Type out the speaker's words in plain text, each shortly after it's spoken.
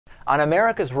On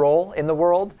America's role in the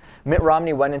world, Mitt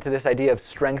Romney went into this idea of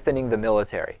strengthening the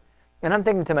military. And I'm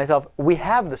thinking to myself, we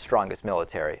have the strongest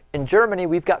military. In Germany,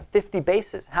 we've got 50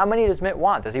 bases. How many does Mitt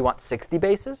want? Does he want 60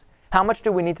 bases? How much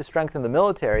do we need to strengthen the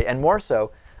military? And more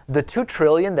so, the $2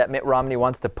 trillion that Mitt Romney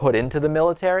wants to put into the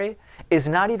military is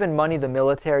not even money the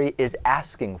military is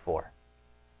asking for.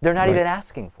 They're not even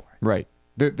asking for it. Right.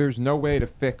 There's no way to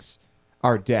fix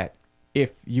our debt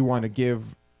if you want to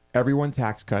give everyone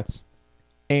tax cuts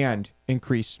and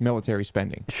increase military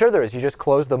spending. Sure there is. You just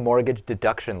close the mortgage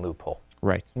deduction loophole.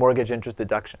 Right. Mortgage interest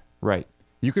deduction. Right.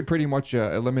 You could pretty much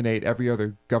eliminate every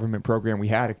other government program we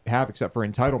have except for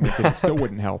entitlements, and it still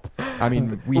wouldn't help. I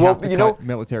mean, we have to cut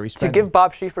military spending. To give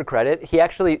Bob Schieffer credit, he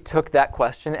actually took that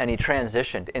question and he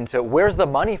transitioned into where's the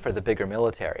money for the bigger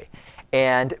military?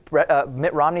 And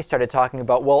Mitt Romney started talking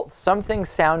about, well, some things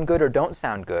sound good or don't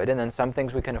sound good, and then some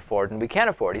things we can afford and we can't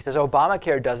afford. He says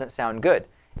Obamacare doesn't sound good.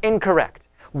 Incorrect.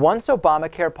 Once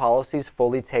Obamacare policies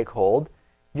fully take hold,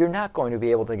 you're not going to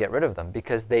be able to get rid of them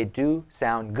because they do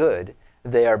sound good.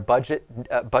 They are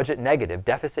budget negative,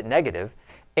 deficit negative,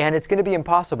 and it's going to be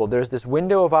impossible. There's this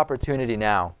window of opportunity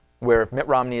now where if Mitt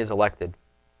Romney is elected,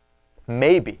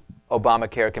 maybe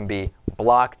Obamacare can be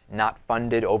blocked, not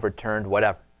funded, overturned,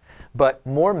 whatever. But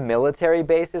more military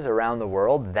bases around the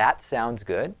world, that sounds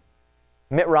good.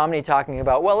 Mitt Romney talking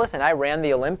about, well, listen, I ran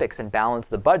the Olympics and balanced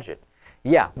the budget.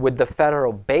 Yeah, with the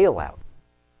federal bailout,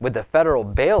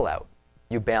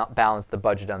 you balance the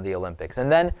budget on the Olympics.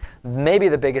 And then maybe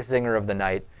the biggest zinger of the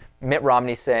night, Mitt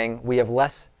Romney saying we have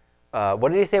less,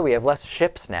 what did he say? We have less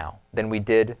ships now than we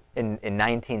did in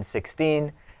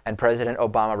 1916. And President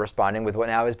Obama responding with what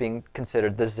now is being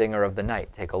considered the zinger of the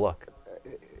night. Take a look.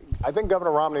 I think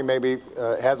Governor Romney maybe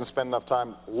hasn't spent enough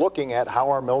time looking at how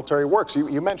our military works.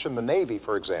 You mentioned the Navy,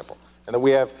 for example, and that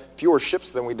we have fewer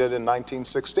ships than we did in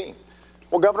 1916.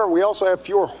 Well, Governor, we also have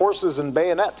fewer horses and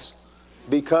bayonets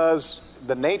because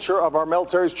the nature of our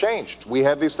military has changed. We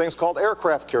have these things called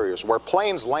aircraft carriers where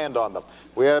planes land on them.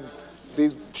 We have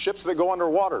these ships that go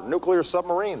underwater, nuclear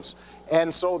submarines.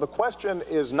 And so the question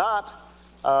is not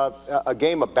a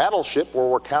game of battleship where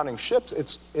we're counting ships.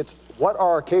 It's what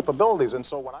are our capabilities? And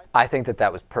so when I think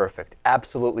that was perfect,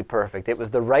 absolutely perfect. It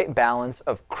was the right balance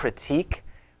of critique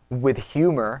with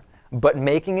humor, but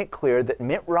making it clear that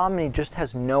Mitt Romney just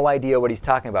has no idea what he's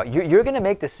talking about. You're going to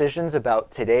make decisions about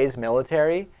today's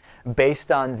military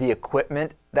based on the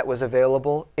equipment that was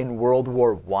available in World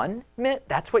War I, Mitt?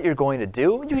 That's what you're going to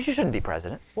do? You shouldn't be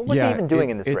president. What's he even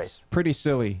doing in this race? It's pretty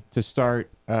silly to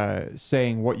start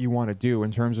saying what you want to do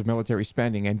in terms of military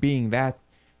spending and being that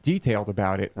detailed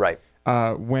about it. Right.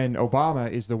 When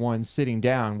Obama is the one sitting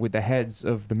down with the heads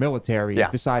of the military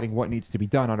deciding what needs to be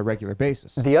done on a regular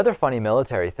basis. The other funny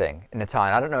military thing,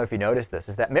 Natan, I don't know if you noticed this,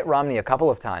 is that Mitt Romney a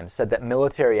couple of times said that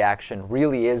military action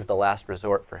really is the last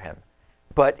resort for him.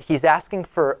 But he's asking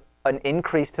for an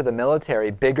increase to the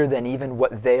military bigger than even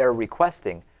what they are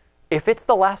requesting. If it's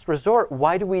the last resort,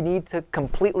 why do we need to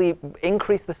completely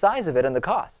increase the size of it and the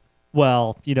cost?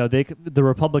 Well, the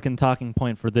Republican talking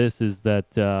point for this is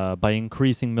that by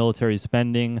increasing military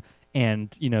spending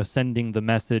and, sending the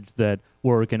message that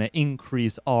we're going to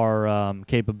increase our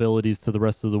capabilities to the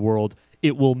rest of the world,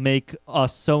 it will make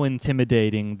us so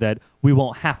intimidating that we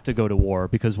won't have to go to war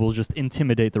because we'll just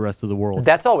intimidate the rest of the world.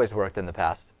 That's always worked in the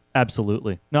past.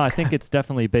 Absolutely. No, I think it's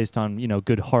definitely based on,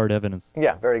 good hard evidence.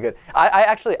 Yeah, very good.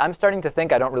 I'm starting to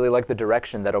think I don't really like the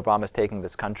direction that Obama's taking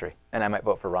this country, and I might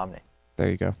vote for Romney. There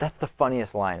you go. That's the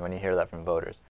funniest line when you hear that from voters.